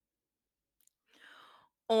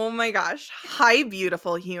Oh my gosh. Hi,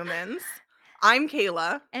 beautiful humans. I'm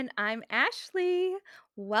Kayla, And I'm Ashley.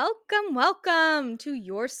 Welcome, welcome to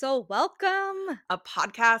Your Soul Welcome. a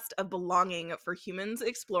podcast of belonging for humans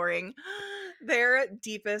exploring their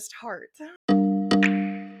deepest heart.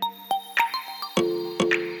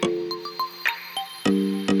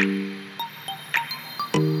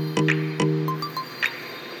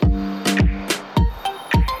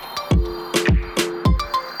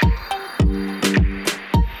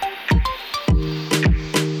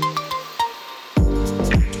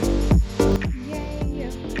 Yay.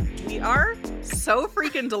 We are so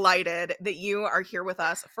freaking delighted that you are here with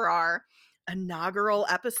us for our inaugural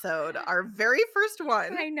episode, our very first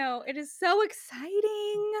one. I know, it is so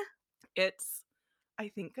exciting. It's, I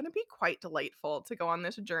think, going to be quite delightful to go on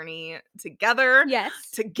this journey together, Yes.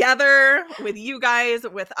 together with you guys,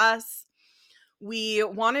 with us. We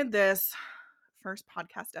wanted this first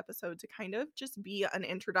podcast episode to kind of just be an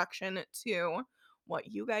introduction to what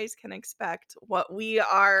you guys can expect, what we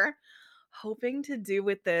are hoping to do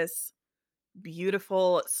with this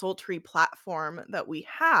beautiful, sultry platform that we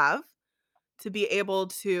have to be able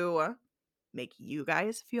to make you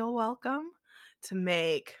guys feel welcome, to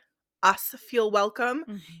make us feel welcome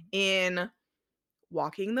Mhm. in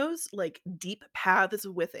walking those like deep paths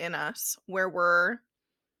within us where we're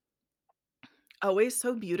always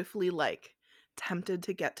so beautifully like tempted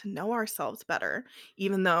to get to know ourselves better,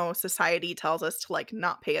 even though society tells us to like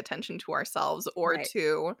not pay attention to ourselves or Right.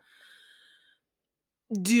 to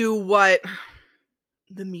do what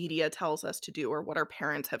the media tells us to do or what our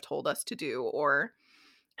parents have told us to do. Or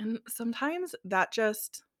and sometimes that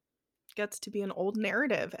just gets to be an old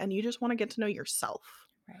narrative and you just want to get to know yourself.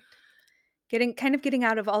 Right. Getting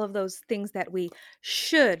out of all of those things that we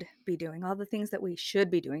should be doing, all the things that we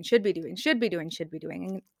should be doing, should be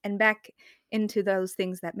doing, and back into those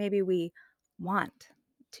things that maybe we want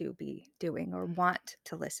to be doing or want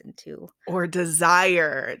to listen to. Or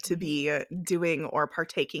desire to Mhm. be doing or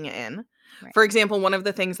partaking in. Right. For example, one of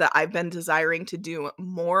the things that I've been desiring to do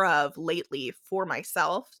more of lately for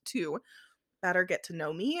myself to better get to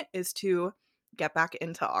know me is to get back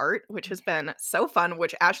into art, which has been so fun,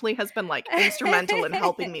 which Ashley has been like instrumental in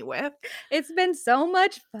helping me with It's been so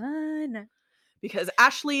much fun. because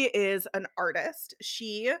Ashley is an artist.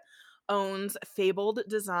 She owns Fabled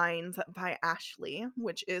Designs by Ashley,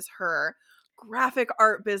 which is her graphic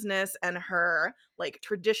art business and her like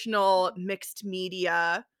traditional mixed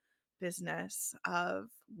media business of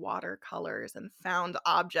watercolors and found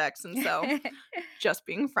objects. And so just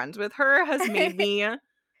being friends with her has made me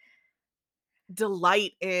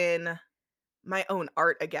delight in my own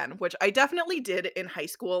art again, which I definitely did in high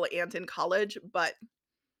school and in college, but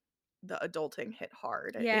the adulting hit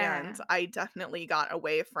hard and Yeah. I definitely got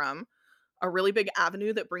away from a really big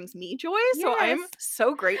avenue that brings me joy. So I'm Yes.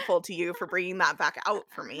 so grateful to you for bringing that back out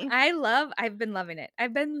for me. I've been loving it.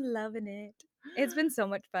 I've been loving it. It's been so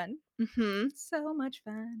much fun. Mhm. So much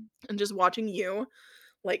fun. And just watching you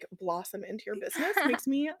like blossom into your business makes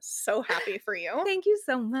me so happy for you. Thank you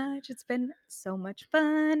so much. It's been so much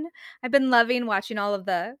fun. I've been loving watching all of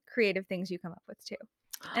the creative things you come up with too.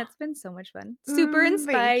 It's been so much fun. Super Thank you.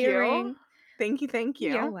 inspiring. Thank you. Thank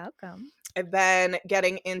You're you. welcome. I've been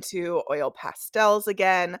getting into oil pastels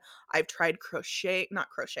again. I've tried not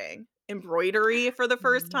crocheting, embroidery for the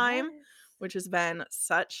first time, Yes. which has been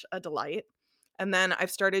such a delight. And then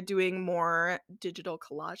I've started doing more digital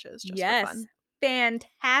collages just for Yes. fun.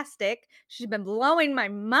 Fantastic. She's been blowing my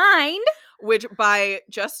mind. Which by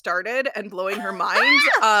just started and blowing her mind,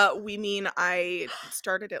 we mean I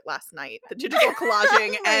started it last night, the digital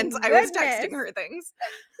collaging, Oh my and I was goodness. texting her things.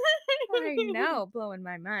 I know, blowing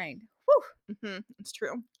my mind. Whew. It's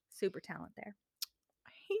true. Super talent there.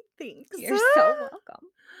 Hey, thanks. You're so welcome.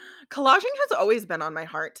 Collaging has always been on my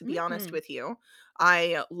heart, to be honest Mhm. with you.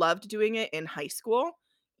 I loved doing it in high school.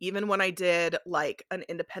 Even when I did like an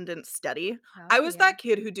independent study, I Oh, was yeah. that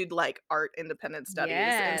kid who did like art independent studies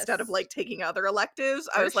instead of Yes, like taking other electives.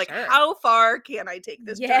 I for was like, sure. how far can I take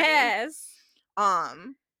this journey? Yes.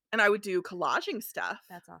 Um, and I would do collaging stuff.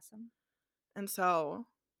 That's awesome. And so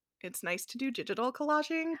it's nice to do digital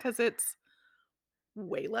collaging because it's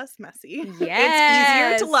way less messy. It's easier to,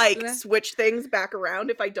 Yes. like, switch things back around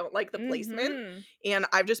if I don't like the placement, Mhm. and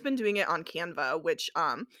I've just been doing it on Canva, which,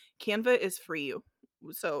 Canva is free.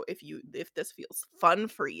 So if this feels fun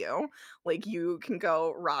for you, like, you can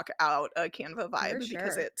go rock out a Canva For vibe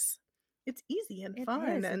because sure. it's easy and It fun,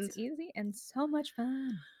 is. It's and easy and so much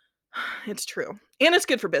fun. it's true. And it's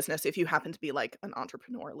good for business if you happen to be, like, an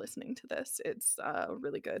entrepreneur listening to this. It's a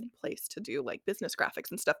really good place to do, like, business graphics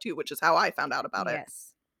and stuff too, which is how I found out about it.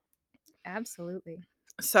 Yes. Absolutely.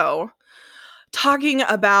 So talking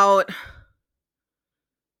about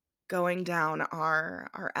going down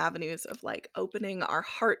our avenues of like opening our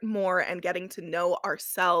heart more and getting to know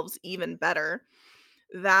ourselves even better.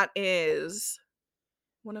 That is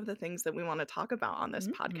one of the things that we want to talk about on this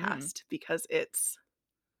Mhm. podcast because it's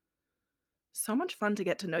so much fun to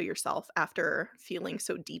get to know yourself after feeling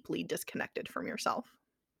so deeply disconnected from yourself.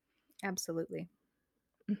 Absolutely.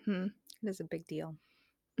 Mhm. It is a big deal.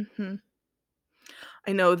 Mhm.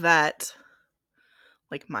 I know that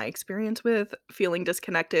like my experience with feeling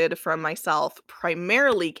disconnected from myself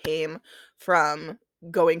primarily came from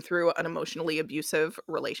going through an emotionally abusive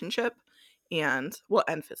relationship and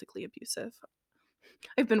physically abusive.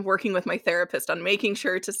 I've been working with my therapist on making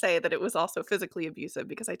sure to say that it was also physically abusive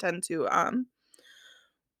because I tend to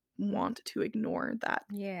want to ignore that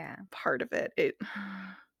Yeah. part of it. It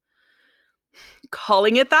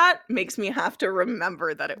calling it that makes me have to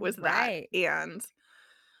remember that it was that, Right. and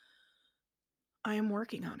I am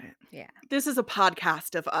working on it. Yeah. This is a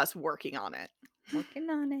podcast of us working on it. Working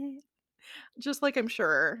on it. Just like I'm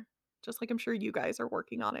sure you guys are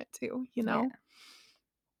working on it too, you Yeah. know?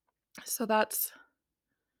 So that's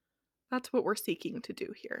what we're seeking to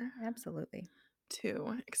do here, Absolutely.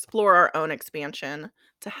 to explore our own expansion,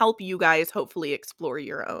 to help you guys hopefully explore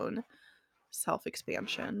your own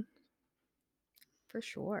self-expansion. For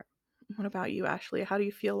sure. What about you, Ashley? How do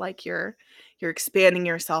you feel like you're expanding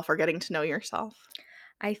yourself or getting to know yourself?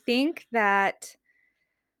 I think that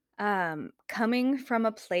coming from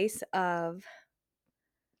a place of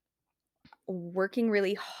working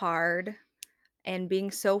really hard and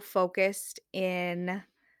being so focused in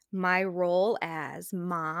my role as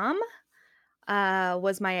mom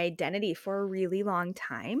was my identity for a really long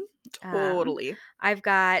time. Um, Totally. I've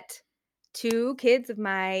got two kids of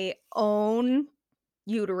my own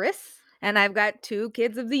uterus, and I've got two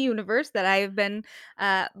kids of the universe that I've been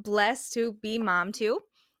blessed to be mom to.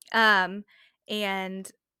 Um, and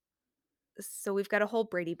so we've got a whole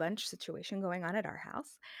Brady Bunch situation going on at our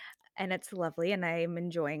house, and it's lovely, and I'm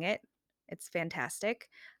enjoying it. It's fantastic.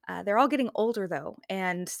 They're all getting older though,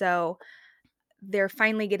 and so they're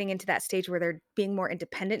finally getting into that stage where they're being more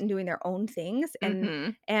independent and doing their own things,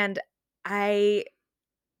 Mhm. and I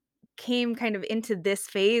came kind of into this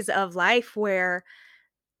phase of life where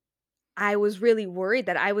I was really worried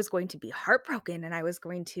that I was going to be heartbroken and I was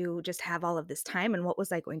going to just have all of this time, and what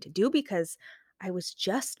was I going to do because I was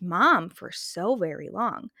just mom for so very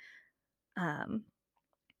long. Um,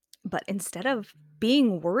 but instead of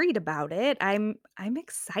being worried about it, I'm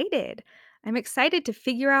excited. I'm excited to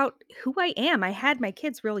figure out who I am. I had my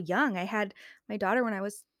kids real young. I had my daughter when I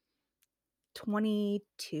was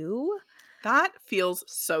 22. That feels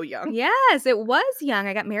so young. Yes, it was young.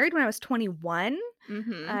 I got married when I was 21.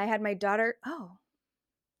 Mhm. I had my daughter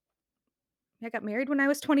I got married when I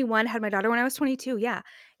was 21, had my daughter when I was 22, yeah,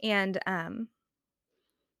 and,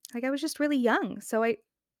 like, I was just really young, so I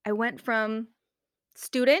went from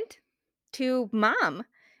student to mom,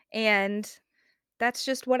 and that's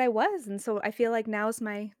just what I was, and so I feel like now's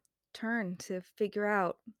my turn to figure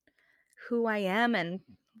out who I am and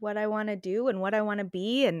what I wanna do and what I wanna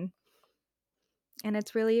be, and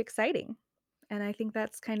it's really exciting, and I think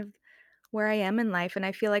that's kind of where I am in life, and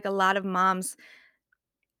I feel like a lot of moms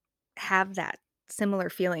have that similar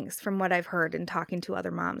feelings from what I've heard in talking to other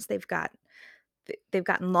moms. They've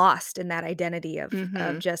gotten lost in that identity of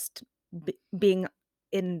Mhm. just being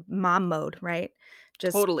in mom mode, right?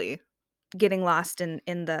 Just Totally. getting lost in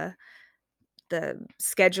the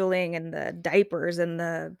scheduling and the diapers and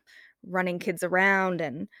the running kids around,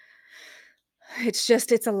 and it's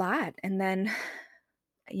a lot. And then,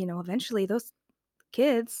 eventually those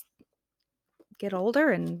kids get older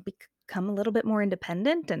and become a little bit more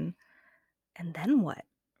independent, and then what,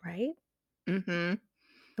 right? Mhm.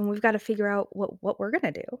 And we've got to figure out what we're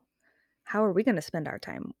going to do. How are we going to spend our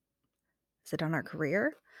time? Is it on our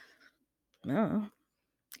career? No.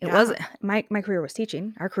 It Yeah. wasn't. My career was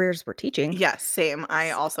teaching. Our careers were teaching. Yes, same. I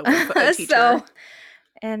S also was a so teacher.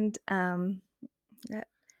 and, a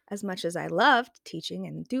as much as I loved teaching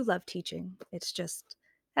and do love teaching, it's just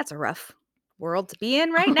that's a rough world to be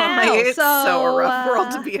in right now. It's so a So, rough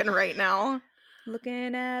world to be in right now.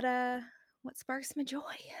 looking at, what sparks my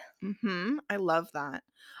joy. Mhm. I love that.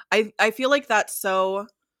 I feel like that's so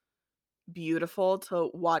beautiful to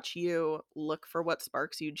watch you look for what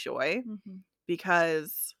sparks you joy Mhm.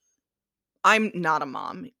 because I'm not a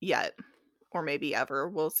mom yet, or maybe ever.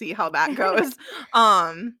 We'll see how that goes.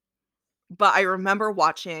 Um, but I remember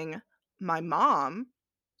watching my mom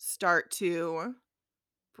start to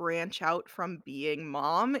branch out from being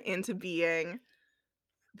mom into being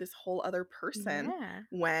this whole other person Yeah.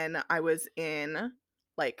 when I was in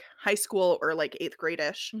like high school or like 8th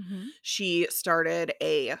grade-ish, Mhm. she started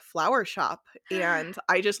a flower shop, and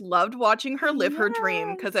I just loved watching her live her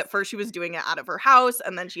dream because Yes. at first she was doing it out of her house,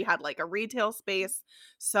 and then she had like a retail space.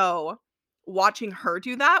 So watching her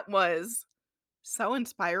do that was so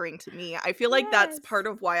inspiring to me. I feel like that's Yes. part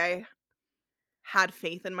of why I had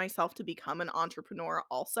faith in myself to become an entrepreneur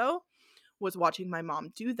also, was watching my mom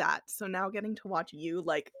do that. So now getting to watch you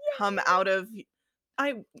like come out Yes. of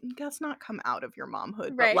I guess not come out of your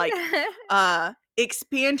momhood, but Right. like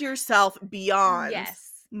expand yourself beyond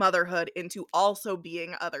Yes. motherhood into also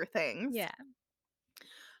being other things. Yeah.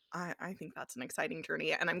 I think that's an exciting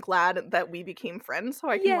journey, and I'm glad that we became friends so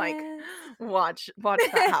I can like Yes. watch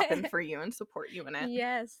that happen for you and support you in it.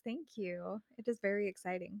 Yes, thank you. It is very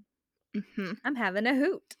exciting. Mhm. I'm having a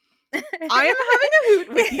hoot. I am having a hoot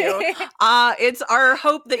with you. It's our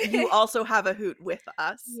hope that you also have a hoot with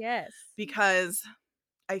us, Yes. because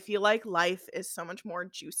I feel like life is so much more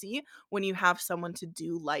juicy when you have someone to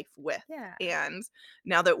do life with. Yeah. And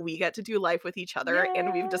now that we get to do life with each other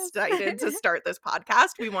and we've Yes. decided to start this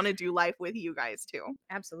podcast, we want to do life with you guys too.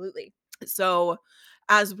 Absolutely. So,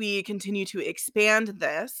 as we continue to expand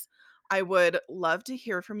this, I would love to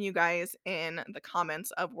hear from you guys in the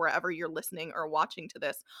comments of wherever you're listening or watching to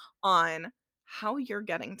this on how you're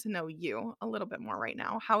getting to know you a little bit more right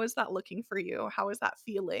now. How is that looking for you? How is that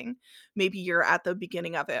feeling? Maybe you're at the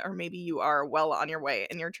beginning of it, or maybe you are well on your way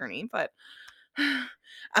in your journey. But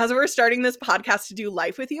as we're starting this podcast to do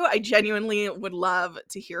life with you, I genuinely would love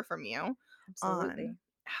to hear from you on Absolutely.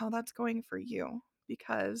 how that's going for you,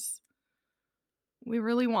 because we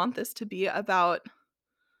really want this to be about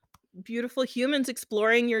beautiful humans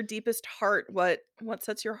exploring your deepest heart, what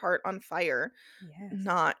sets your heart on fire, Yes.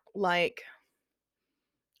 not like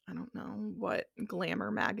I don't know what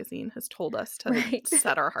Glamour magazine has told us to Right.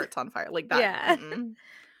 set our hearts on fire like that. Yeah. Mm-mm.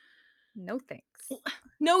 No thanks.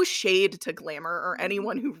 No shade to Glamour or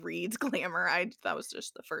anyone who reads Glamour. That was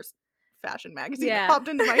just the first fashion magazine that Yeah. popped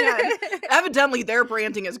into my head. Evidently, their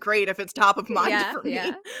branding is great if it's top of mind Yeah, for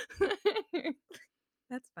yeah. me.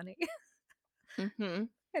 That's funny. hmm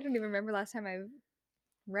I don't even remember last time I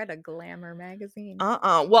read a Glamour magazine.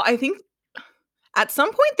 Well, I think at some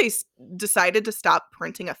point they decided to stop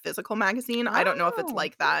printing a physical magazine. I don't know if it's Oh,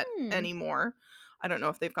 like that hmm. anymore. I don't know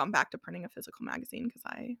if they've gone back to printing a physical magazine because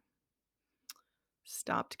I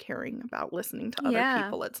stopped caring about listening to other Yeah.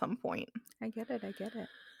 people at some point. I get it. I get it.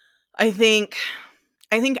 I think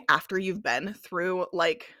I think after you've been through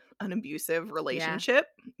like an abusive Yeah. relationship,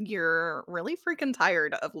 you're really freaking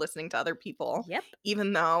tired of listening to other people, Yep.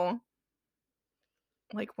 even though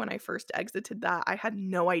like when I first exited that, I had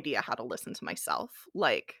no idea how to listen to myself.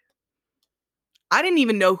 Like I didn't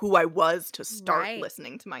even know who I was to start Right.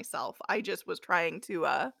 listening to myself. I just was trying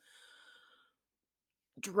to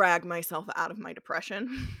drag myself out of my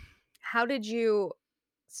depression. How did you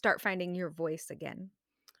start finding your voice again?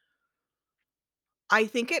 I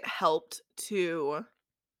think it helped to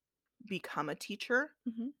become a teacher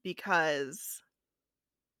Mhm. because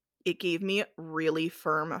it gave me really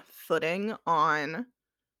firm footing on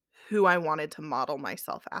who I wanted to model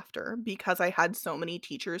myself after, because I had so many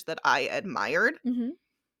teachers that I admired. Mhm.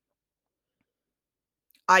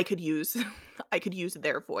 I could use I could use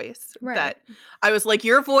their voice. Right. That I was like,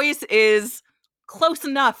 your voice is close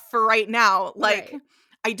enough for right now. Like Right.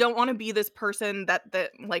 I don't want to be this person that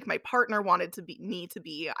like my partner wanted to be me to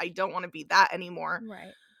be. I don't want to be that anymore.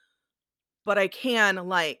 Right. But I can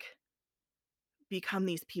like become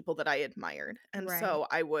these people that I admired. And Right. so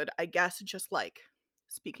I would, I guess, just like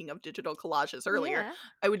speaking of digital collages earlier, Yeah.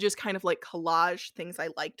 I would just kind of like collage things I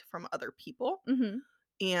liked from other people. Mhm.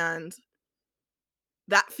 And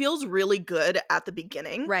that feels really good at the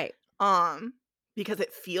beginning. Right. Um because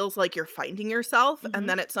it feels like you're finding yourself, and Mhm.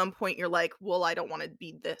 then at some point you're like, "Well, I don't want to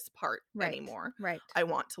be this part Right. anymore. Right. I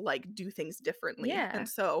want to like do things differently." And Yeah.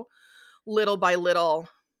 so little by little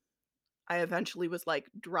I eventually was like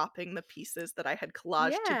dropping the pieces that I had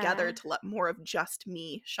collaged together Yeah. to let more of just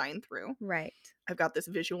me shine through. Right. I've got this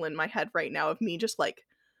visual in my head right now of me just like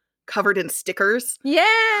covered in stickers,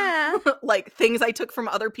 Yeah. like things I took from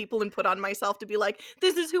other people and put on myself to be like,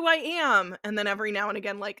 this is who I am. And then every now and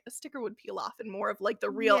again, like a sticker would peel off and more of like the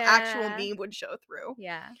real actual Yeah. me would show through.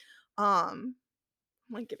 Yeah. I'm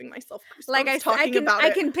like giving myself Like goosebumps talking about I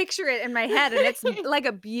it. can picture it in my head and it's like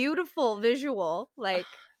a beautiful visual. Like,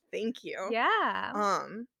 Thank you. yeah.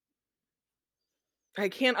 Um, I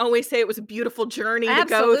can't always say it was a beautiful journey to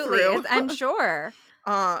go Absolutely. through. I'm sure.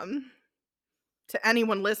 um, to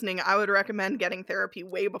anyone listening, I would recommend getting therapy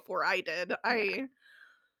way before I did. Yeah. I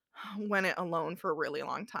went it alone for a really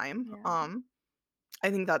long time. Yeah. I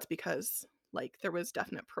think that's because like there was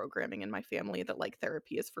definite programming in my family that like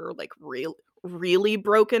therapy is for like really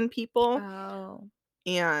broken people. Oh.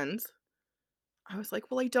 And I was like,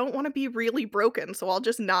 well, I don't want to be really broken, so I'll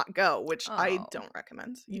just not go, which I Oh, don't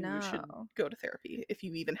recommend. You should no. go to therapy if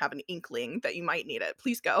you even have an inkling that you might need it.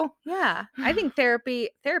 Please go. Yeah, I think therapy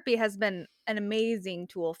has been an amazing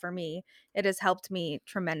tool for me. It has helped me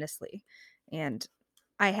tremendously. And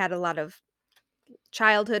I had a lot of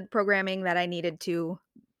childhood programming that I needed to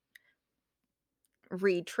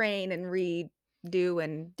retrain and redo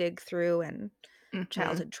and dig through, and Hmm.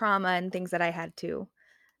 childhood trauma and things that I had to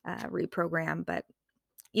reprogram. But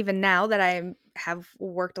even now that I have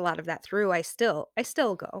worked a lot of that through, I still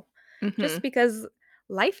go, just Hmm. because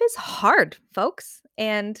life is hard, folks.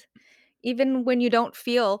 And even when you don't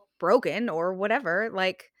feel broken or whatever,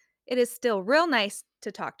 like, it is still real nice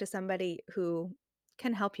to talk to somebody who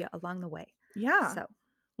can help you along the way. Yeah. So,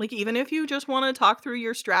 Like, even if you just want to talk through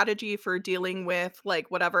your strategy for dealing with like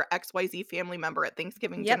whatever XYZ family member at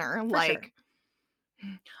Thanksgiving yep, dinner, for sure. like,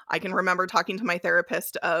 I can remember talking to my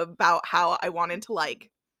therapist about how I wanted to like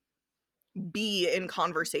be in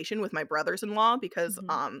conversation with my brothers-in-law because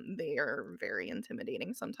Mhm. they are very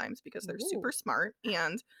intimidating sometimes because they're Ooh. super smart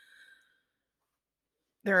and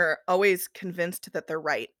they're always convinced that they're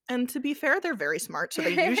right. And to be fair, they're very smart, so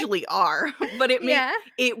they usually are, but Yeah.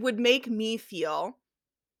 it would make me feel,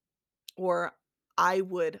 or I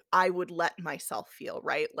would let myself feel,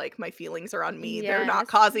 right? Like my feelings are on me. They're not Yes.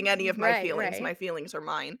 causing any of my Right, feelings. right. My feelings are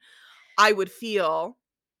mine. I would feel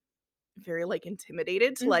very like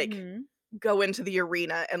intimidated to like Mhm. go into the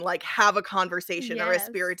arena and like have a conversation or a Yes.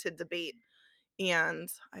 spirited debate. And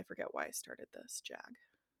I forget why I started this, Jag.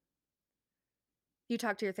 You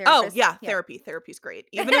talk to your Oh, therapist? yeah, Yep. therapy's great.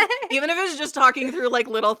 Even if it's just talking through like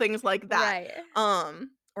little things like that. Right.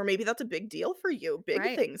 Or maybe that's a big deal for you. Big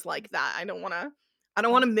Right. things like that. I don't want to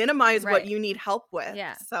Oh, minimize what right. you need help with.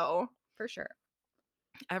 Yeah, So, for sure.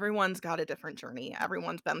 everyone's got a different journey.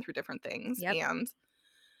 Everyone's been through different things, Yep. and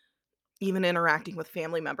even interacting with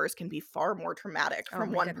family members can be far more traumatic Oh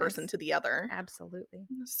from my one person goodness. to the other. Absolutely.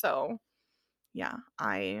 So, yeah,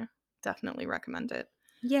 I definitely recommend it.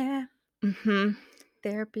 Yeah, Mhm.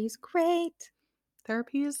 therapy's great.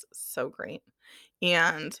 Therapy is so great.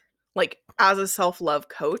 And, like, as a self-love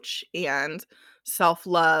coach and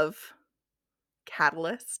self-love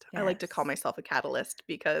catalyst, I like to call Yes. myself a catalyst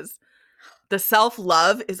because the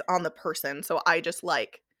self-love is on the person, so I just,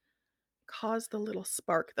 like, cause the little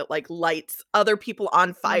spark that, like, lights other people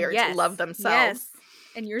on fire to love Yes, themselves. yes,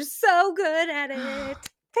 and you're so good at it.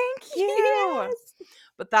 Thank you. Yes.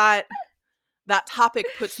 But that topic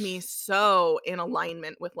puts me so in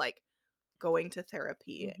alignment with, like, going to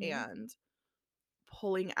therapy Mhm. and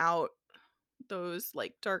pulling out those,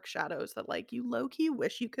 like, dark shadows that, like, you low key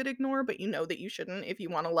wish you could ignore, but you know that you shouldn't if you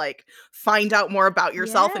wanna, like, find out more about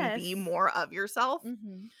yourself and be Yes. more of yourself.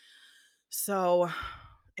 Mhm. So,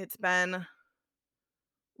 it's been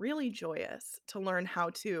really joyous to learn how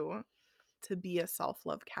to be a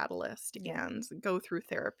self-love catalyst Yep. and go through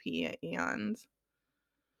therapy and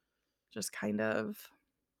just kind of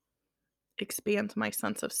expand my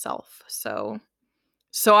sense of self. So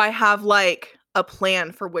I have like a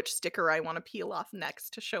plan for which sticker I want to peel off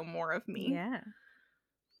next to show more of me. Yeah.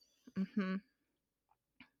 Mhm.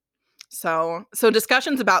 So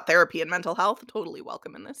discussions about therapy and mental health totally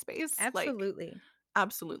welcome in this space. Like Absolutely.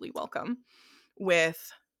 absolutely welcome.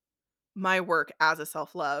 With my work as a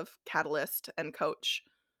self-love catalyst and coach,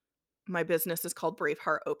 my business is called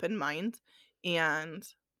Braveheart Open Mind, and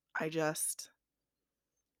I just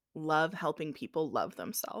love helping people love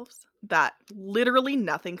themselves. That literally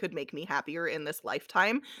nothing could make me happier in this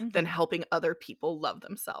lifetime than Mhm. helping other people love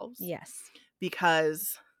themselves. Yes.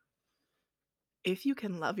 Because if you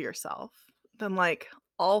can love yourself, then like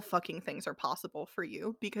all fucking things are possible for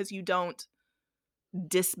you because you don't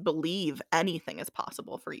disbelieve anything is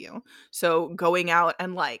possible for you. So going out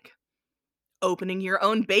and like opening your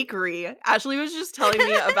own bakery. Ashley was just telling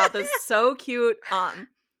me about this so cute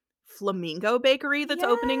flamingo bakery that's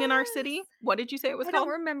opening in our Yes. city. What did you say it was I don't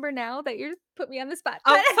called? remember now that you're put me on the spot,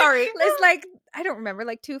 but Oh, sorry. it's like, I don't remember,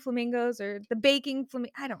 like 2 flamingos or the baking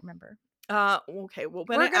I don't remember. Okay, well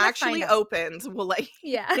when We're it gonna find actually out. opens, we'll let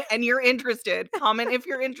Yeah. you, and you're interested, comment if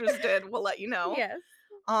you're interested, we'll let you know. Yes.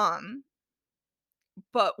 Um,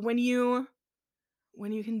 but when you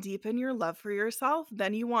can deepen your love for yourself,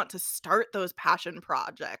 then you want to start those passion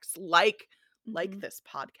projects like Mhm. this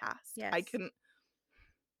podcast. I Yes. can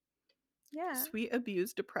Yeah. Sweet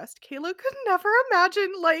abused depressed Kayla could never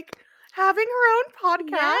imagine like having her own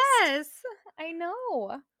podcast. Yes. I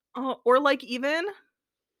know. Or like even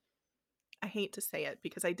I hate to say it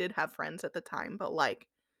because I did have friends at the time, but like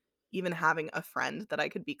even having a friend that I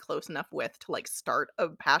could be close enough with to like start a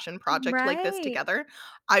passion project like this Right. together,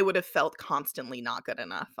 I would have felt constantly not good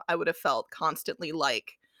enough. I would have felt constantly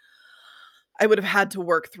like I would have had to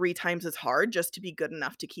work 3 times as hard just to be good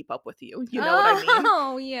enough to keep up with you. You know what I mean?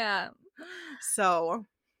 Oh, yeah. So,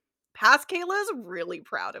 past Kayla's really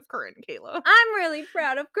proud of current Kayla. I'm really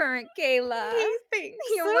proud of current Kayla. Yay, thanks.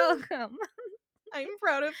 You're welcome. I'm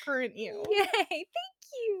proud of current you. Yay, thank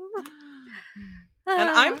you. And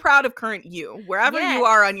I'm Ah, proud of current you. Wherever you yes.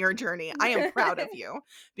 are on your journey, I am proud of you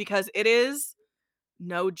because it is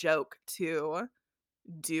no joke to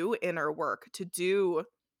do inner work, to do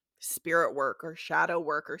spirit work or shadow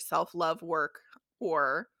work or self-love work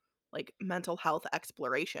or like mental health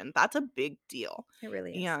exploration. That's a big deal. It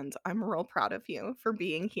really is. And I'm real proud of you for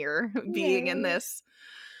being here, being in Yay. this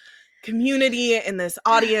community, in this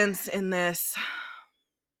audience, in this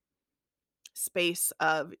space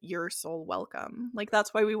of your soul welcome. Like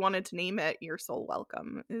that's why we wanted to name it Your Soul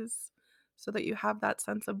Welcome, is so that you have that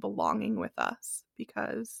sense of belonging with us,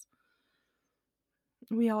 because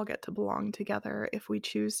we all get to belong together if we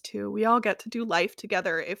choose to. We all get to do life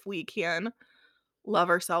together if we can love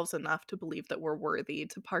ourselves enough to believe that we're worthy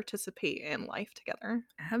to participate in life together.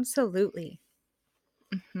 Absolutely.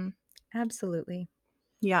 Mhm. Absolutely.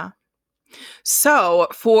 Yeah. So,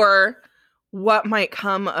 for what might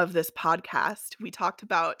come of this podcast, we talked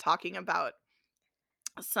about talking about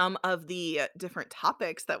some of the different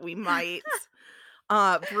topics that we might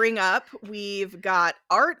bring up. We've got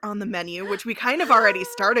art on the menu, which we kind of already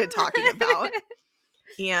started talking about,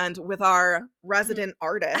 and with our resident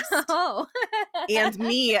artist Oh. and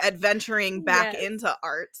me adventuring back Yes. into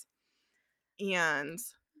art. And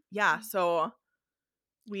yeah, so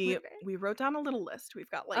we Okay. we wrote down a little list. We've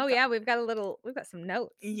got like Oh, yeah, we've got some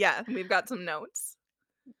notes. yeah, we've got some notes.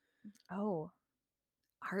 Oh,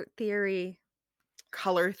 art theory.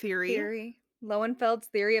 Color theory. Lowenfeld's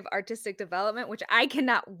theory of artistic development, which I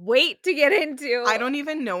cannot wait to get into. I don't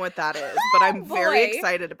even know what that is, but I'm very Boy.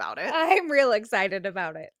 excited about it. I'm real excited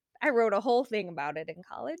about it. I wrote a whole thing about it in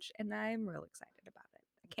college, and I'm real excited about it.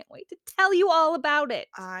 I can't wait to tell you all about it.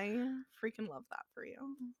 I freaking love that for you.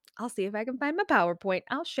 I'll see if I can find my PowerPoint.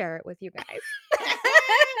 I'll share it with you guys.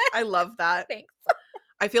 I love that. Thanks.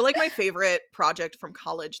 I feel like my favorite project from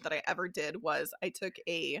college that I ever did was I took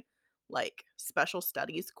a like special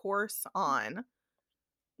studies course on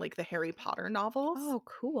like the Harry Potter novels, Oh,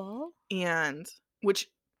 cool. and which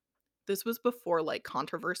this was before like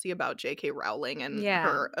controversy about J.K. Rowling and Yeah.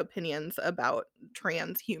 her opinions about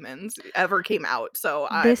trans humans ever came out. So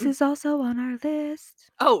This I'm is also on our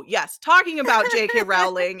list. oh yes, talking about J.K.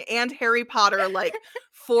 Rowling and Harry Potter like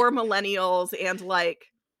for millennials and like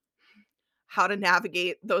how to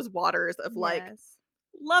navigate those waters of like Yes.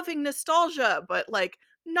 loving nostalgia but like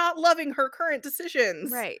not loving her current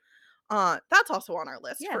decisions. Right. That's also on our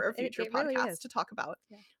list Yeah, for a future it really podcast is. to talk about.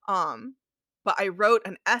 Yeah. But I wrote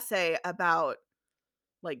an essay about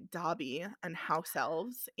like Dobby and house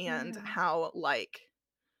elves and Yeah. how like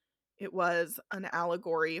it was an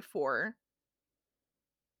allegory for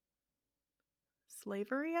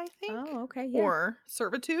slavery, I think, Oh, okay. Yeah. or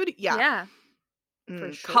servitude. Yeah. Yeah,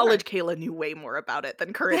 for sure. College Kayla knew way more about it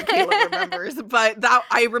than current Kayla remembers, but that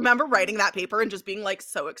I remember writing that paper and just being like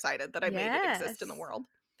so excited that I made it exist in the Yes. world.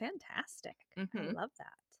 Fantastic. I Mhm. love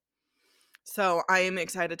that. So I am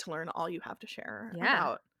excited to learn all you have to share Yeah.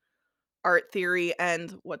 about art theory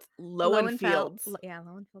and what's Lowenfield's.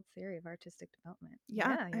 Lowenfeld's theory of artistic development. Yeah,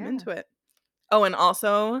 Yeah, I'm yeah. into it. Oh, and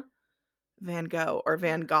also Van Gogh or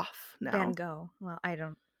Van Gogh Van now. Gogh. Well, I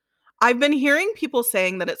don't. I've been hearing people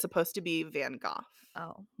saying that it's supposed to be Van Gogh.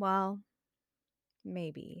 Oh, well,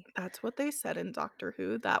 maybe. That's what they said in Doctor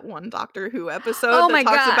Who, that one Doctor Who episode Oh that my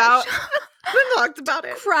talks gosh. about that talked about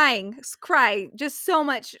it. Cry just so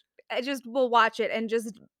much. I just will watch it and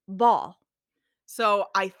just bawl. So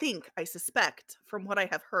I suspect from what I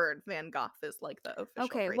have heard, Van Gogh is like the official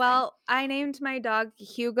Okay, everything. well, I named my dog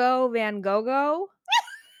Hugo Van Gogo,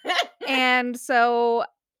 and so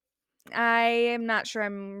I am not sure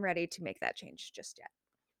I'm ready to make that change just yet.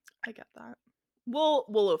 I get that.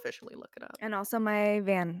 We'll officially look it up. And also my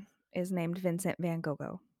van is named Vincent Van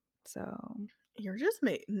Gogh. So, You're just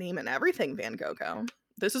naming everything Van Gogh.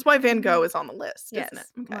 This is why Van Gogh is on the list, yes. isn't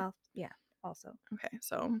it? Okay. Well, yeah, also. Okay,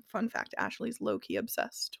 so fun fact, Ashley's low-key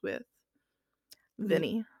obsessed with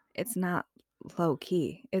Vinny. It's not low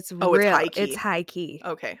key. It's Oh, real. it's high key. It's high key.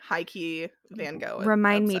 Okay, high-key Van Gogh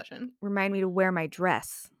Remind obsession. me to wear my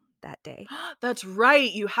dress that day. That's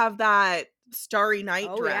right, you have that Starry Night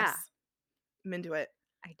Oh, dress. yeah. I'm into it.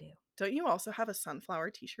 I do. Don't you also have a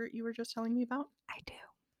sunflower t-shirt you were just telling me about? I do.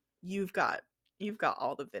 You've got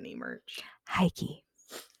all the Vinny merch. High key.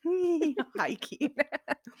 Hikey.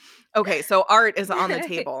 Okay, so art is on the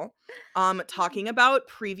table. Talking about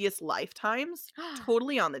previous lifetimes,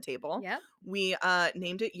 totally on the table. Yep. We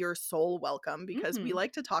named it Your Soul Welcome because we Mhm.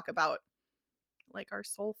 like to talk about like our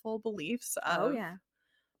soulful beliefs Oh, of yeah.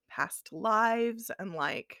 past lives and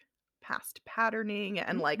like past patterning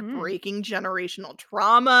and like Mhm. breaking generational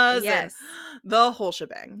traumas and Yes. the whole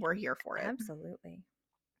shebang. We're here for it. Absolutely.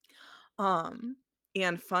 Um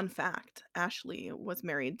and fun fact, Ashley was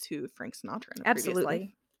married to Frank Sinatra in a previous life.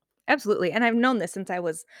 Absolutely. Absolutely, and I've known this since I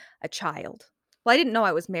was a child. Well, I didn't know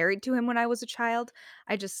I was married to him when I was a child.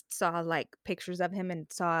 I just saw, like, pictures of him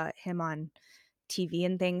and saw him on TV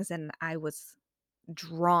and things, and I was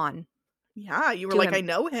drawn Yeah, you were to like, him. I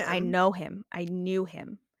know I him. know him. I knew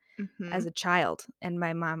him Mhm. as a child, and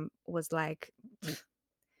my mom was like,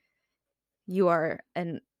 "You are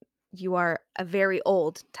you are a very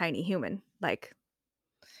old, tiny human, like,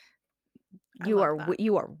 I love that.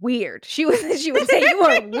 you are weird." She would say, "You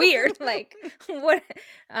are weird." Like, what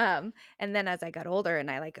and then as I got older and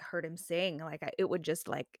I, like, heard him sing, like, it would just,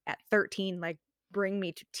 like, at 13, like, bring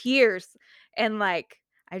me to tears, and, like,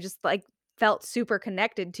 I just, like, felt super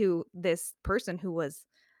connected to this person who was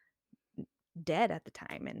dead at the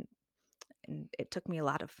time, and it took me a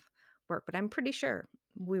lot of work, but I'm pretty sure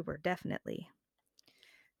we were definitely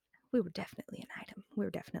an item. We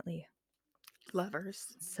were definitely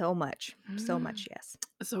Lovers. so much, yes.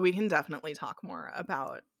 So we can definitely talk more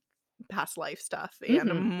about past life stuff and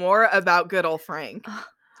Mhm. more about good old Frank. Oh,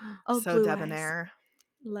 oh, So Blue Eyes. debonair.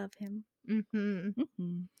 Love him. Mhm.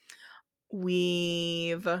 Mhm.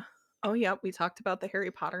 We've Oh, yeah, we talked about the Harry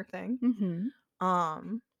Potter thing. Mhm.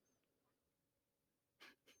 Um,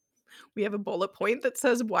 we have a bullet point that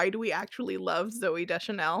says, "Why do we actually love Zoe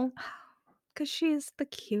Deschanel?" 'Cause she's the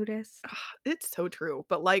cutest. It's so true,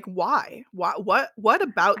 but, like, why? What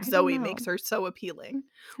about I don't Zoe know. makes her so appealing?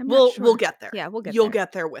 I'm not We'll sure. get there. Yeah, we'll get You'll there.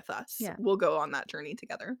 get there with us. Yeah. We'll go on that journey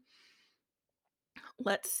together.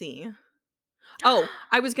 Let's see. Oh,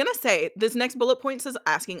 I was gonna say, this next bullet point says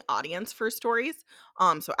asking audience for stories.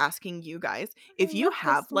 So asking you guys, I if you love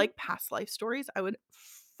have, this one. like, past life stories, I would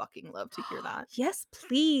fucking love to hear that. Yes,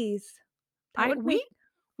 please. That I would make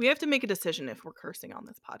we have to make a decision if we're cursing on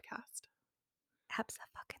this podcast.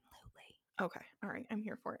 abso-fucking-lutely. Okay, alright, I'm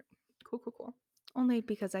here for it. Cool, cool, cool. Only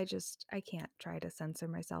because I can't try to censor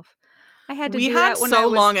myself. I had to We do had that when I so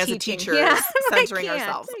was long as a teaching. Yeah, teachers I censoring can't.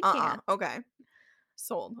 ourselves. I Uh-uh, can't. okay.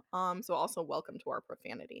 Sold. So also welcome to our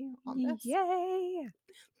profanity on this. Yay.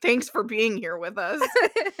 Thanks for being here with us.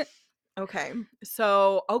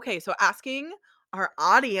 So asking our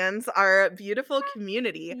audience, our beautiful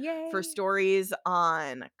community for Yay. stories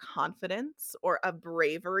on confidence or of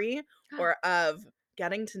bravery or of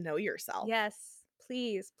getting to know yourself. Yes,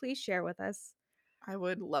 please, please share with us. I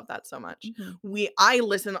would love that so much. Mhm. I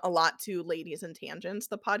listen a lot to Ladies and Tangents,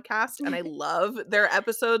 the podcast, and I love their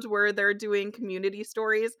episodes where they're doing community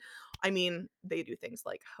stories. I mean, they do things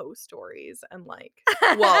like hoe stories and like,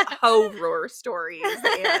 well, hoe roar stories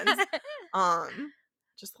and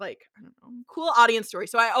just like, I don't know, cool audience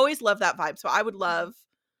stories. So I always love that vibe. So I would love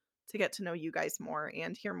to get to know you guys more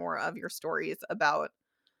and hear more of your stories about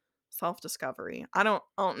self-discovery. I don't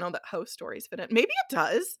know that hoe stories fit in. Maybe it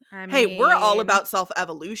does. I Hey, we're all mean, about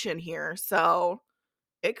self-evolution here, so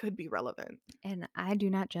it could be relevant. and I do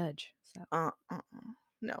not judge. So,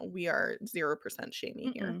 No, we are 0%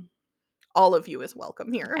 shamey here. mm-mm. All of you is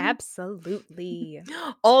welcome here. Absolutely.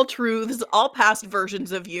 All truths, all past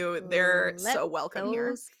versions of you, they're Let so welcome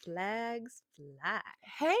here. those flags fly.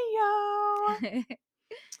 Hey y'all.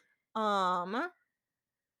 Um,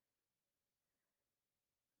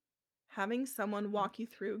 having someone walk you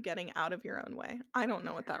through getting out of your own way. I don't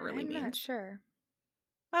know what that really I'm not means. sure.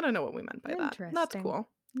 I don't know what we meant by that. That's Interesting. cool.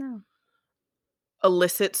 No.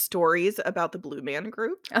 Elicit stories about the Blue Man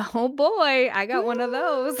Group. Oh boy, I got one of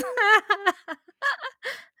those.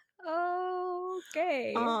 Mm.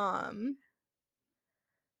 Okay. Um,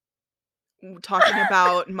 talking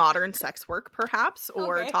about modern sex work, perhaps,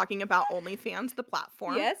 or Okay. talking about OnlyFans, the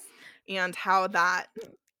platform, Yes. and how that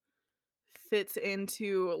fits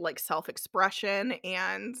into like self-expression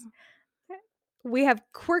and We have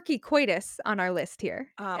quirky coitus on our list here.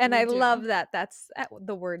 And we I love do. that that's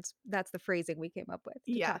the phrasing we came up with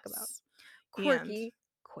to talk about. Yes. And Quirky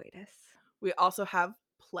coitus. we also have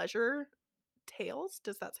pleasure tales.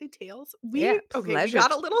 Does that say tales? Yeah, We pleasure.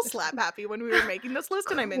 got a little slap happy when we were making this list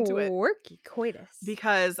and I'm into it Quirky coitus.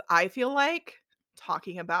 because I feel like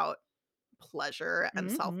talking about pleasure and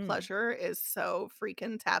Mhm. self-pleasure is so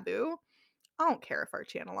freaking taboo. I don't care if our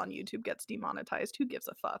channel on YouTube gets demonetized. Who gives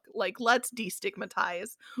a fuck? Like, let's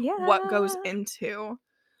destigmatize what goes Yeah. into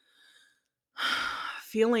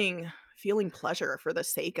feeling pleasure for the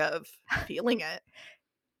sake of feeling it.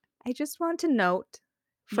 I just want to note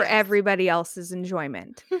for Yes. everybody else's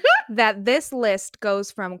enjoyment that this list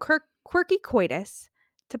goes from quirky coitus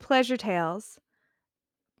to pleasure tales.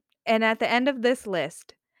 And at the end of this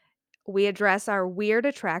list, we address our weird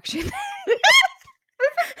attraction Put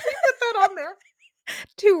that on there.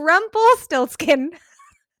 to Rumpelstiltskin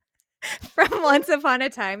from Once Upon a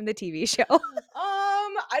Time, the TV show.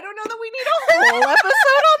 I don't know that we need a whole episode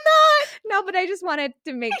on that. No, but I just wanted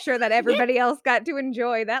to make sure that everybody else got to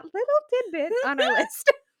enjoy that little tidbit on our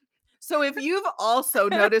list. So if you've also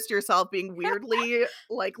noticed yourself being weirdly,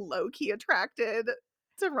 like, low-key attracted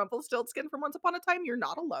to Rumpelstiltskin from Once Upon a Time, you're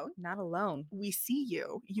not alone. Not alone. We see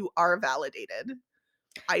you. You are validated.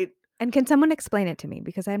 I And can someone explain it to me?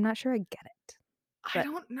 Because I'm not sure I get it. But,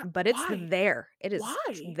 don't know. but it's Why? there. It is Why?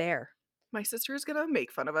 there. My sister is gonna make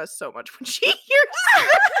fun of us so much when she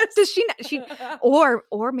hears Does she not?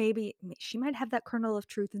 Or maybe she might have that kernel of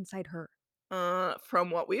truth inside her. From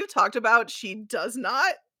what we've talked about, she does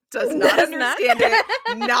not Does understand not?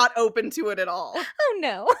 it, not open to it at all. Oh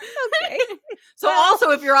no. Okay. So Well-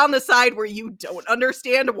 also, if you're on the side where you don't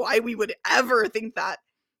understand why we would ever think that,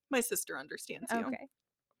 my sister understands you. Okay.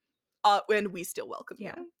 And we still welcome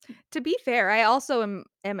Yeah. you. To be fair, I also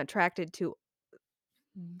am attracted to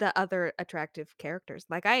the other attractive characters.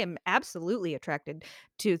 Like I am absolutely attracted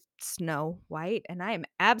to Snow White, and I am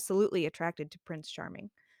absolutely attracted to Prince Charming.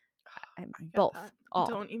 I'm I get both. that. All.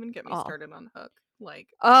 Don't even get me all. started on Hook. Like,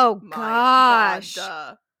 Oh my gosh.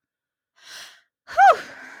 God, Whew.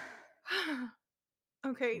 duh.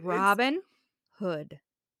 Okay. Robin Hood.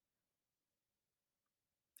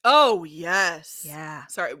 Oh, yes. Yeah.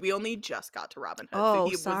 Sorry, we only just got to Robin Hood. Oh,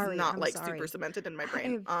 He sorry, was not I'm like sorry. super cemented in my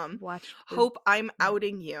brain. I've watched the- Hope, I'm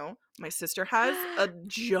outing you. My sister has a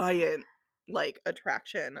giant like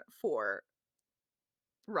attraction for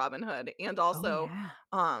Robin Hood, and also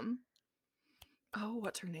Oh, yeah.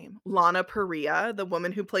 what's her name? Lana Parrilla, the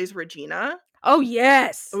woman who plays Regina. Oh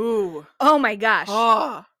yes. Ooh. Oh my gosh.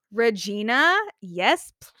 Oh, Regina,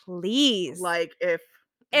 yes, please. like if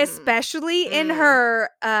Especially in Mm.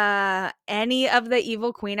 her any of the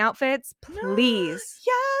Evil Queen outfits, please.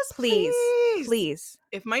 yes, Please. please. Please.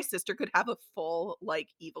 If my sister could have a full like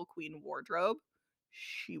Evil Queen wardrobe,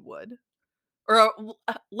 she would. Or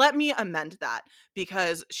let me amend that,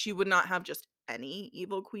 because she would not have just any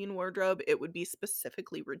Evil Queen wardrobe. It would be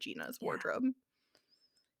specifically Regina's Yeah. wardrobe.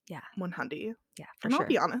 Yeah. 100. Yeah, for And sure. I'll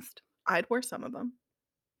be honest, I'd wear some of them.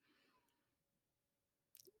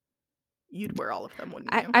 You'd wear all of them,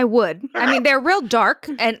 wouldn't you? I would. I mean, they're real dark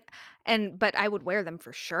but I would wear them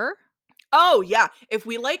for sure. Oh, yeah. If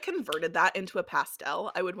we like converted that into a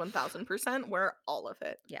pastel, I would 1000% wear all of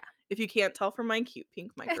it. Yeah. If you can't tell from my cute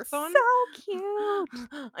pink microphone, It's so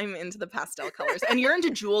cute. I'm into the pastel colors. And you're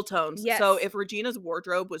into jewel tones. So Yes. if Regina's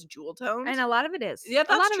wardrobe was jewel toned, And a lot of it is. yeah,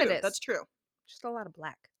 that's a lot true. of it is. That's true. Just a lot of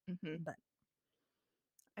black. But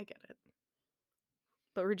I get it.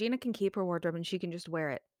 But Regina can keep her wardrobe and she can just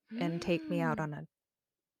wear it and take me out on a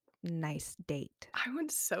nice date. I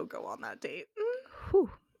would so go on that date.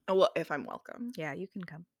 Whew. Oh, well, if I'm welcome. Yeah, you can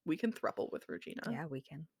come. We can throuple with Regina. Yeah, we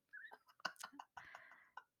can.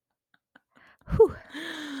 Whew.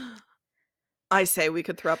 I say we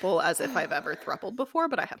could throuple as if I've ever throupled before,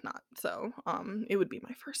 but I have not. So, it would be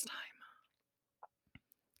my first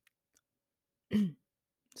time.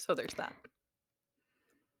 So there's that.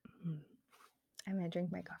 I'm gonna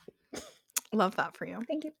drink my coffee. Love that for you.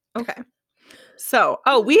 Thank you. Okay. So,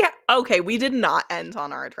 we did not end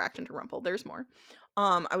on our attraction to Rumple. There's more.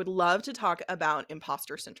 I would love to talk about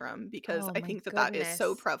imposter syndrome, because Oh I my think that is so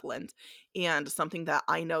goodness. prevalent and something that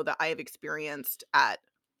I know that I have experienced at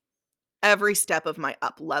every step of my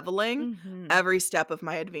up leveling, Mhm. every step of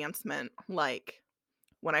my advancement. Like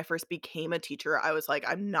when I first became a teacher, I was like,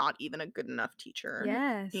 I'm not even a good enough teacher.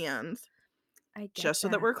 Yes. And I get just so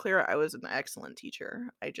that we're clear, I was an excellent teacher.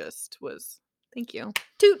 I just was, thank you.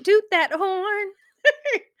 toot toot that horn.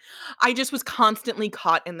 I just was constantly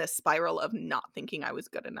caught in this spiral of not thinking I was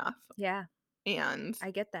good enough. Yeah, And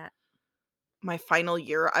I get that. my final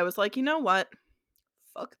year, I was like, you know what?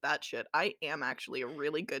 Fuck that shit. I am actually a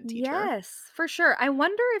really good teacher. Yes, for sure. I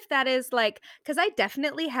wonder if that is like, because I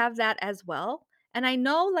definitely have that as well. And I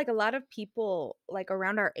know like a lot of people like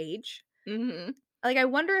around our age, Mm-hmm. like I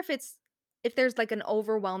wonder if there's like an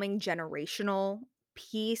overwhelming generational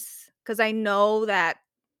piece. Because I know that,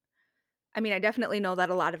 I mean, I definitely know that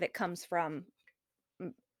a lot of it comes from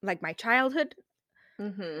like my childhood.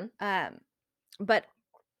 Mm-hmm. But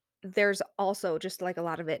there's also just like a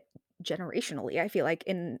lot of it generationally. I feel like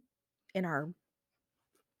in our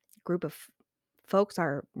group of folks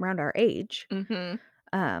are around our age. Mm-hmm.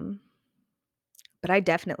 Um, but I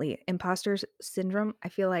definitely syndrome,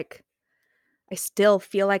 I still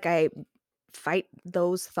feel like I fight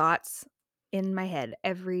those thoughts in my head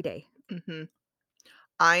every day. Mhm.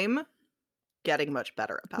 I'm getting much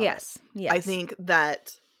better about it. Yes, I yes. think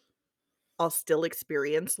that I'll still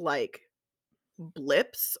experience, like,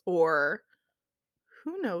 blips or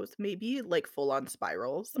who knows, maybe, like, full-on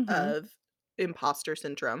spirals Mhm. of imposter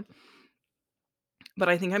syndrome, but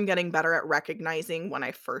I think I'm getting better at recognizing when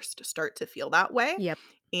I first start to feel that way Yep.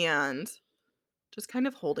 and just kind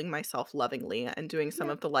of holding myself lovingly and doing some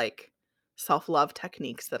Yep. of the, like, self-love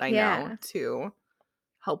techniques that I know Yeah, to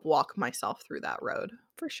help walk myself through that road.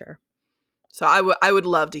 for sure. So I would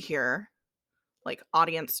love to hear, like,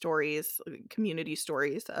 audience stories, community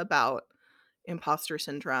stories about imposter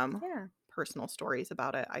syndrome, Yeah, personal stories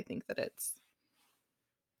about it. I think that it's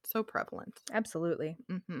so prevalent. absolutely.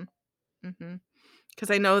 Mhm, mhm.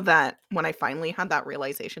 Because I know that when I finally had that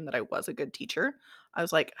realization that I was a good teacher, I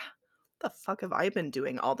was like, "The fuck have I been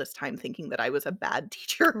doing all this time thinking that I was a bad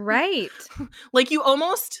teacher?" Right. Like, you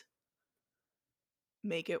almost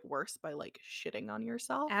make it worse by, like, shitting on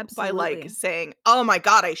yourself, by, like, Absolutely. saying, "Oh my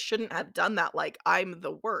god, I shouldn't have done that, like, I'm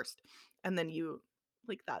the worst." And then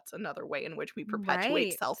that's another way in which we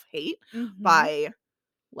perpetuate Right. self-hate Mhm. by,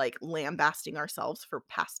 like, lambasting ourselves for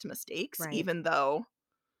past mistakes, Right. even though,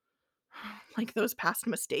 like, those past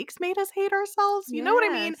mistakes made us hate ourselves, you know what I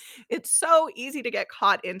mean? Yes. It's so easy to get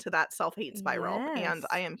caught into that self-hate spiral, and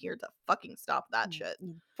I Yes. am here to fucking stop that shit.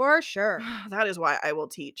 For sure. That is why I will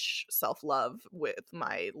teach self-love with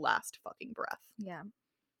my last fucking breath. Yeah.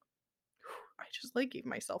 I just, like, gave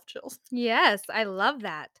myself chills. Yes, I love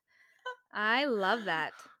that. I love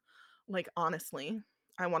that. Like, honestly,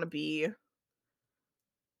 I wanna be,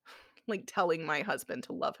 like, telling my husband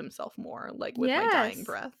to love himself more, like, with my dying Yes.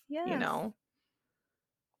 breath, you Yes. know?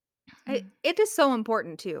 It is so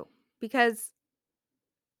important too, because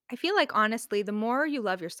I feel like honestly, the more you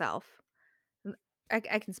love yourself, n-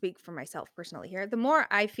 I can speak for myself personally here. The more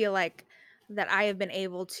I feel like that I have been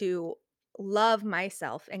able to love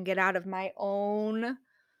myself and get out of my own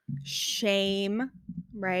shame,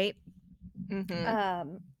 right? Mhm.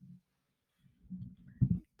 Um,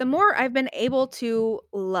 the more I've been able to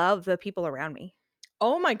love the people around me.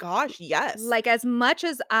 Oh my gosh, yes. Like, as much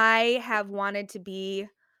as I have wanted to be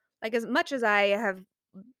like, as much as I have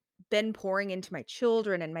been pouring into my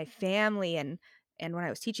children and my family and when I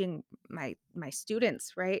was teaching my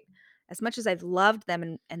students, right? As much as I've loved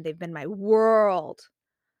them and they've been my world,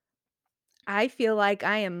 I feel like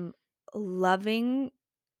I am loving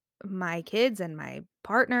my kids and my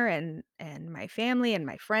partner and my family and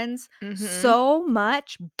my friends Mhm. so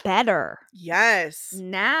much better Yes.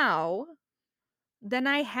 now than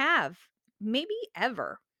I have maybe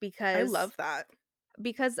ever I love because that.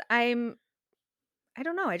 I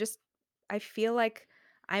don't know, I feel like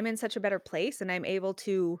I'm in such a better place and I'm able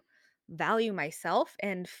to value myself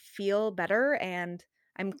and feel better and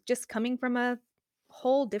I'm just coming from a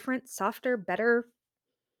whole different, softer, better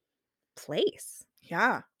place.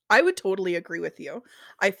 Yeah. I would totally agree with you.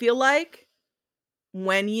 I feel like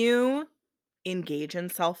when you engage in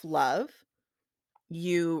self-love,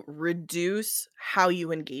 you reduce how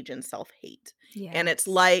you engage in self-hate, and it's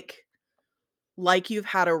Yes. like you've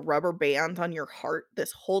had a rubber band on your heart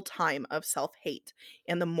this whole time of self-hate,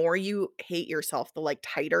 and the more you hate yourself, the, like,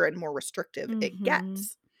 tighter and more restrictive it Mhm.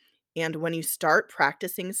 gets, and when you start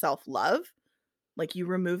practicing self-love, like, you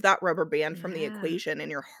remove that rubber band from the Yeah. equation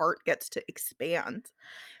and your heart gets to expand.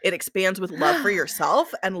 It expands with love for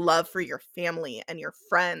yourself and love for your family and your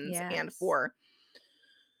friends and Yes. for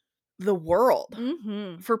the world,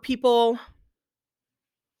 Mhm. for people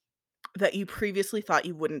that you previously thought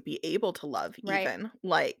you wouldn't be able to love Right. even.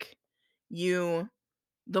 Like, you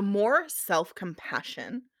the more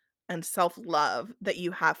self-compassion and self-love that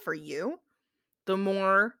you have for you, the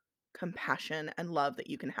more compassion and love that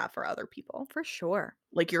you can have for other people. For sure.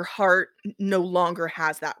 Like, your heart no longer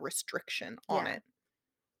has that restriction on Yeah. it.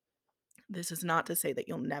 This is not to say that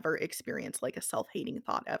you'll never experience, like, a self-hating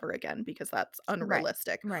thought ever again because that's Right.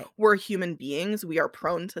 unrealistic. Right. We're human beings, we are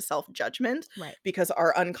prone to self-judgment Right. because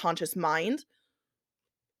our unconscious mind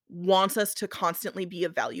wants us to constantly be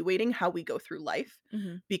evaluating how we go through life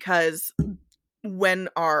Mhm. because when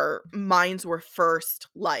our minds were first,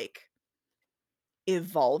 like,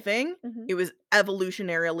 evolving, Mhm. it was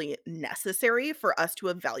evolutionarily necessary for us to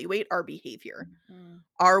evaluate our behavior. Mm.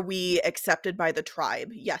 Are we accepted by the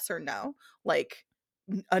tribe? Yes or no? Like,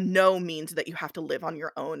 a no means that you have to live on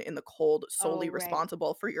your own in the cold, Oh, solely right.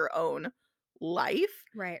 responsible for your own life,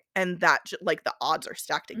 Right. and that like, the odds are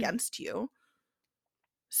stacked against you.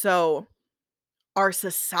 So, our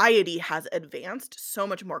society has advanced so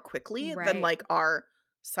much more quickly than, Right. like, our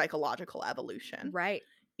psychological evolution. Right.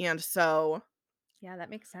 And so Yeah, that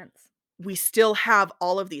makes sense. we still have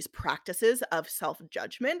all of these practices of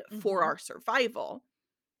self-judgment for Mhm. our survival.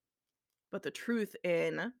 But the truth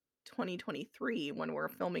in 2023 when we're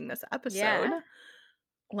filming this episode, Yeah.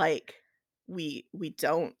 like, we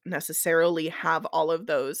don't necessarily have all of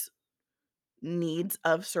those needs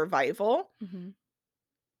of survival, Mhm.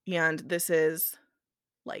 and this is,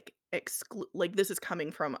 like, this is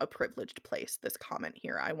coming from a privileged place, this comment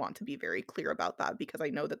here. I want to be very clear about that because I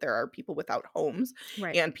know that there are people without homes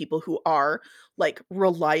Right. and people who are, like,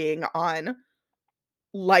 relying on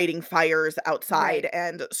lighting fires outside Right.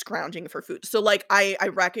 and scrounging for food. So, like, I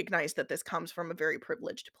recognize that this comes from a very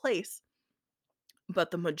privileged place,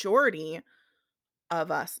 but the majority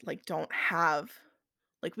of us, like, don't have,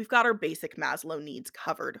 like, we've got our basic Maslow needs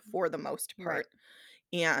covered for the most Right. part,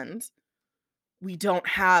 and we don't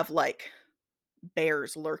have, like,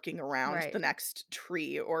 bears lurking around Right. the next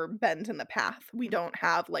tree or bend in the path. We don't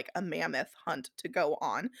have, like, a mammoth hunt to go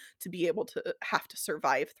on to be able to have to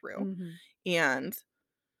survive through, Mhm. and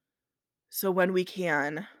so when we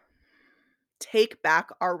can take back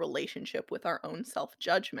our relationship with our own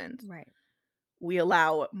self-judgment, Right. we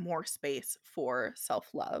allow more space for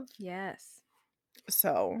self-love. Yes.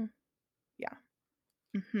 So, yeah.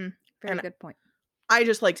 Mhm. Very And good point. I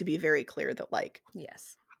just like to be very clear that, like,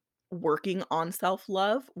 Yes. working on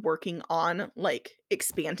self-love, working on, like,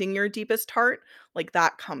 expanding your deepest heart, like,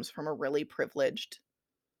 that comes from a really privileged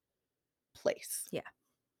place. Yeah.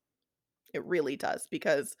 It really does,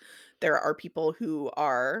 because there are people who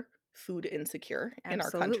are food insecure in our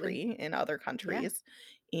Absolutely. country, in other Yeah. countries,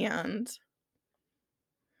 and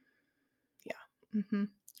yeah. Mhm.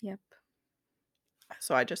 Yep.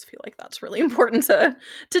 So I just feel like that's really important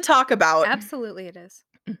to talk about. Absolutely it is.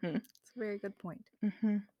 Mhm, It's a very good point.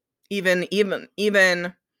 mhm.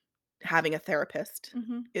 Even having a therapist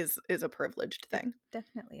Mhm. is a privileged It thing.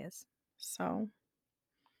 definitely is. So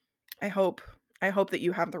I hope I hope that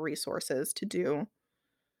you have the resources to do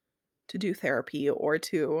therapy or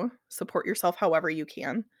to support yourself however you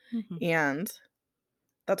can. Mhm. And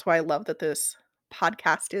that's why I love that this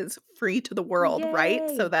podcast is free to the world, right?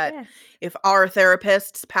 So Yay! that Yes. if our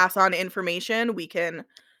therapists pass on information, we can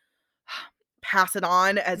pass it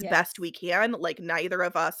on as best Yes. we can. Like, neither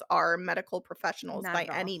of us are medical professionals Not by at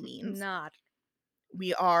all. any means. Not.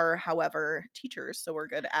 We are, however, teachers, so we're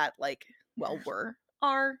good at, like, well,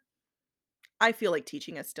 I feel like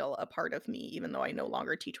teaching is still a part of me, even though I no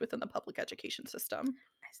longer teach within the public education system.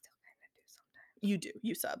 I still kinda do You do,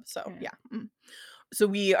 you sub, so sometimes. yeah. So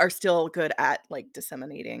we are still good at, like,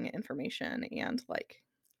 disseminating information and, like,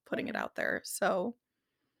 putting it Yeah. out there. So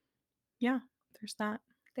yeah, there's that.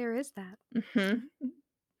 There is that. Mhm.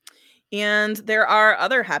 And there are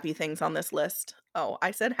other happy things on this list. Oh,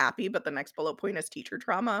 I said happy, but the next bullet point is teacher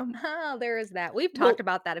trauma. Oh, there is that. We've talked Well,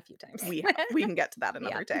 about that a few times. we have. We can get to that Yeah.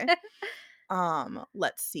 another day.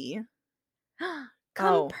 Let's see. Oh,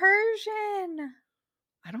 Compersion.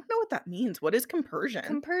 I don't know what that means. What is compersion?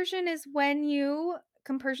 Compersion is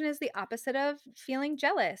the opposite of feeling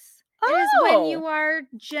jealous. It is when Oh, you are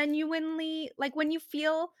genuinely like, when you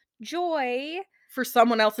feel joy for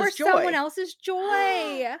someone for else's someone joy. else's joy.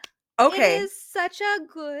 It Okay. is such a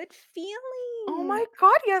good Oh feeling. my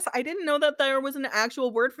god, yes. I didn't know that there was an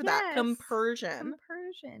actual word for that. Yes. Compersion.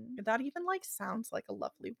 Compersion. That even, like, sounds like a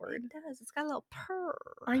lovely It word. does. It's got a little purr.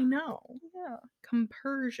 I know. Yeah.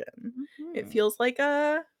 Compersion. It Mhm. feels like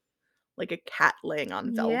a cat laying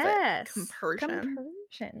on velvet. Yes. Compersion.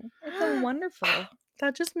 Compersion. It's a wonderful.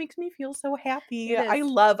 That just makes me feel so happy. It I is.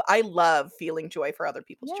 love I love feeling joy for other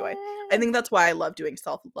people's joy. I Yes. think that's why I love doing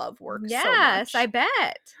self-love work so Yes, I much.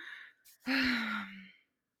 bet.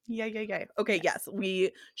 Yeah, yeah, yeah. Okay, Yes. yes,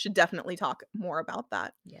 we should definitely talk more about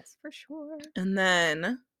that. Yes, for sure. And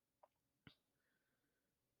then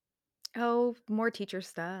Oh, more teacher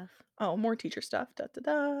stuff. oh, more teacher stuff. Da da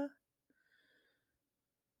da.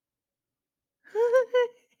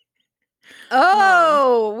 um,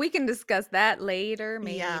 Oh, we can discuss that later,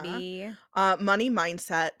 yeah. maybe. Money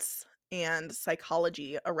mindsets and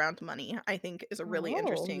psychology around money, I think, is a really Oh,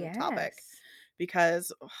 interesting topic yes.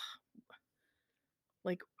 because,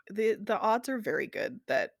 like, the odds are very good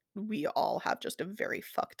that we all have just a very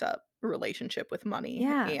fucked up relationship with money,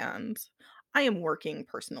 Yeah. and I am working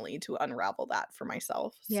personally to unravel that for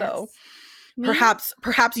myself. So Yes. Me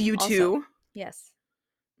perhaps you also. too. Yes,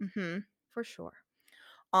 Mhm. for sure.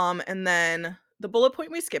 And then the bullet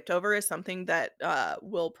point we skipped over is something that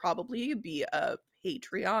will probably be a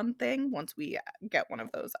Patreon thing once we get one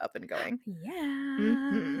of those up and going.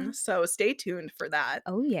 Yeah. So stay tuned for that.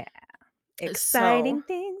 Oh, yeah. Exciting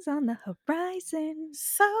things on the horizon.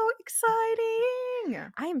 So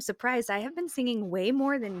exciting. I am surprised. I have been singing way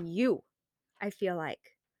more than you, I feel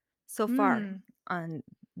like, so far Hmm, on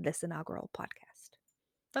this inaugural podcast.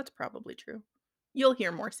 that's probably true. You'll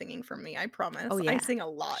hear more singing from me, I promise. Oh, I yeah. sing a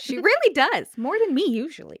lot. She really does. More than me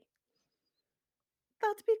usually.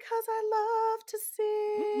 That's because I love to Mhm.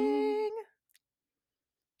 sing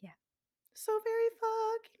Yeah. so very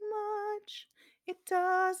fucking much. It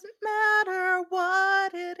doesn't matter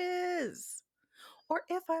what it is or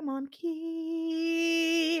if I'm on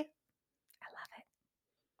key. I love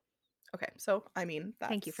it. Okay, so I mean,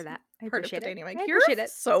 Thank you for that's that. I part of the appreciate it. dynamic. I You're appreciate it.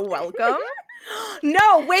 so welcome.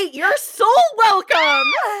 No, wait, you're so welcome.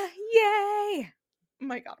 Ah, yay. Oh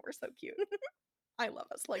my God, we're so cute. I love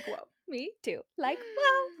us. Like, whoa. Me too. Like,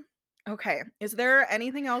 well, Okay, is there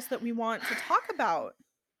anything else that we want to talk about?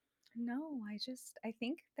 no, I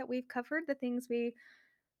think that we've covered the things we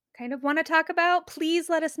kind of want to talk about. Please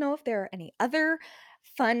let us know if there are any other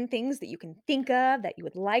fun things that you can think of that you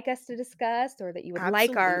would like us to discuss or that you would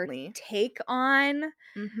like our Absolutely. take on.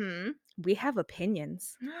 Mm-hmm. We have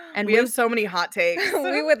opinions and We have so many hot takes.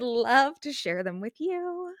 we would love to share them with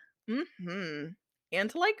you. Mm-hmm. And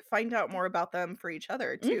to like find out more about them for each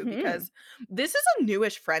other too, Mhm. because this is a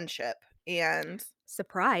newish friendship. And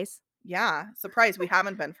Surprise. yeah, surprise, we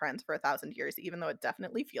haven't been friends for 1,000 years, even though it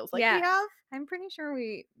definitely feels like we Yeah. have. I'm pretty sure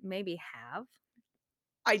we maybe have.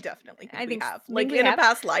 I definitely think we have. I Like think we in a have.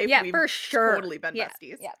 past life, Yeah, we've for sure. totally been Yeah.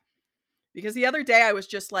 besties. Yeah. Because the other day I was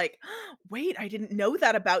just like, wait, I didn't know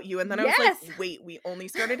that about you. And then I was like, Yes. wait, we only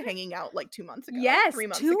started hanging out like 2 months ago, Yes, 3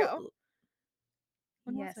 months two. ago.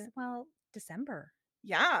 When was Yes. it? Well, December.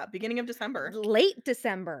 Yeah, beginning of December. Late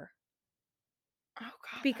December. Oh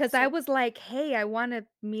God, Because I was like, "Hey, I want to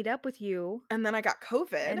meet up with you." and then I got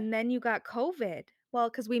COVID. And then you got COVID. Well,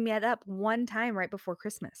 cuz we met up one time right before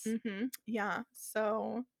Christmas. Yeah.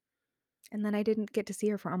 So, And then I didn't get to see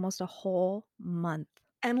her for almost a whole month.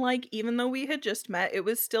 and like, even though we had just met, it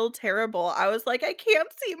was still terrible. I was like, I can't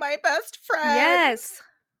see my best friend. Yes.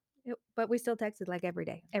 But we still texted like every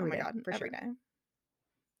day. Oh Every my day, God, for every sure. day.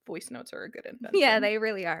 Voice notes are a good Yeah, invention. they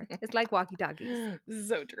really are. It's like walkie-talkies.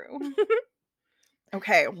 So true.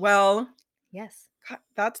 Okay, well, Yes.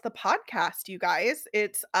 That's the podcast, you guys.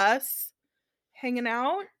 It's us hanging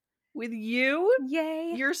out with you.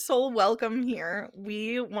 Yay. You're so welcome here.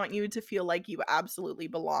 We want you to feel like you absolutely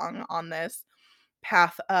belong on this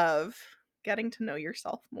path of getting to know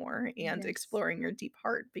yourself more and Yes. exploring your deep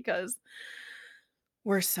heart because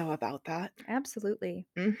we're so about that. Absolutely.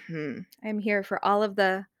 Mm-hmm. I'm here for all of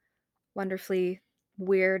the wonderfully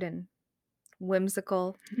weird and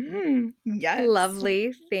whimsical, Yes.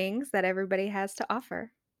 lovely things that everybody has to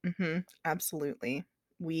offer. Mm-hmm. Absolutely.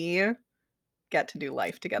 We get to do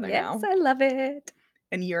life together Yes, now, I love it.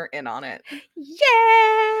 and you're in on it.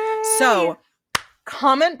 Yay! So,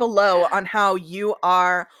 comment below on how you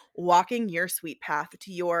are walking your sweet path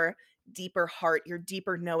to your deeper heart, your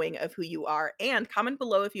deeper knowing of who you are. And comment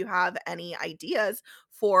below if you have any ideas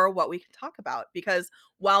for what we can talk about. Because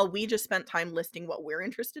while we just spent time listing what we're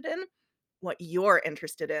interested in, what you're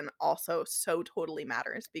interested in also so totally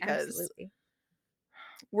matters because Absolutely.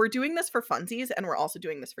 we're doing this for funsies and we're also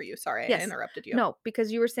doing this for you. Sorry, I Yes. interrupted you. No,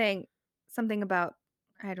 because you were saying something about,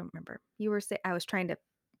 I don't remember. You were saying, I was trying to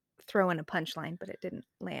throw in a punchline, but it didn't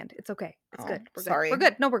land. It's okay. It's Oh, good. We're sorry. good. We're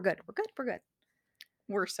good. No, we're good. We're good. We're good.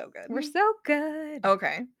 We're so good. We're so good.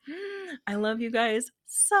 Okay. I love you guys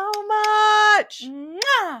so much.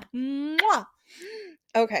 Mwah! Mwah.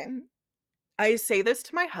 Okay. I say this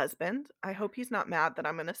to my husband. I hope he's not mad that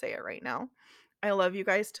I'm going to say it right now. I love you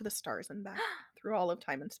guys to the stars and back through all of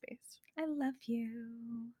time and space. I love you.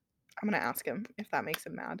 I'm going to ask him if that makes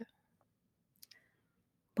him mad.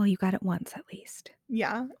 Well, you got it once at least.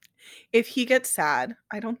 Yeah. If he gets sad,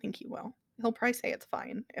 I don't think he will. He'll probably say it's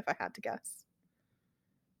fine if I had to guess.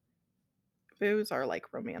 If it was our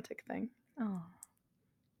like romantic thing. Oh.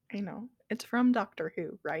 I know. It's from Doctor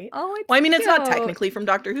Who, right? Oh, it's Well, I mean, it's not cute. technically from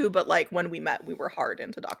Doctor Who, but like when we met, we were hard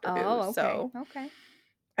into Doctor Who. Oh, okay. So, Okay.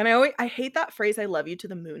 and I hate that phrase. I love you to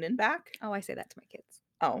the moon and back. Oh, I say that to my kids.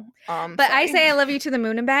 Oh, But I sorry. say I love you to the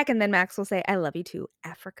moon and back, and then Max will say I love you to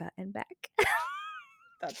Africa and back.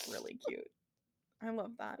 That's really cute. I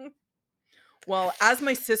love that. Well, as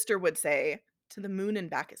my sister would say, to the moon and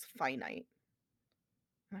back is finite.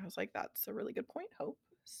 And I was like, that's a really good point, Hope.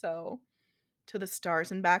 So, to the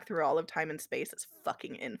stars and back through all of time and space is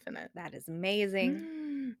fucking infinite. That is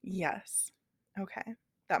amazing. Yes. Okay.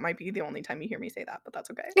 That might be the only time you hear me say that, but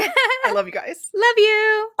that's okay. I love you guys. Love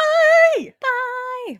you. Bye. Bye.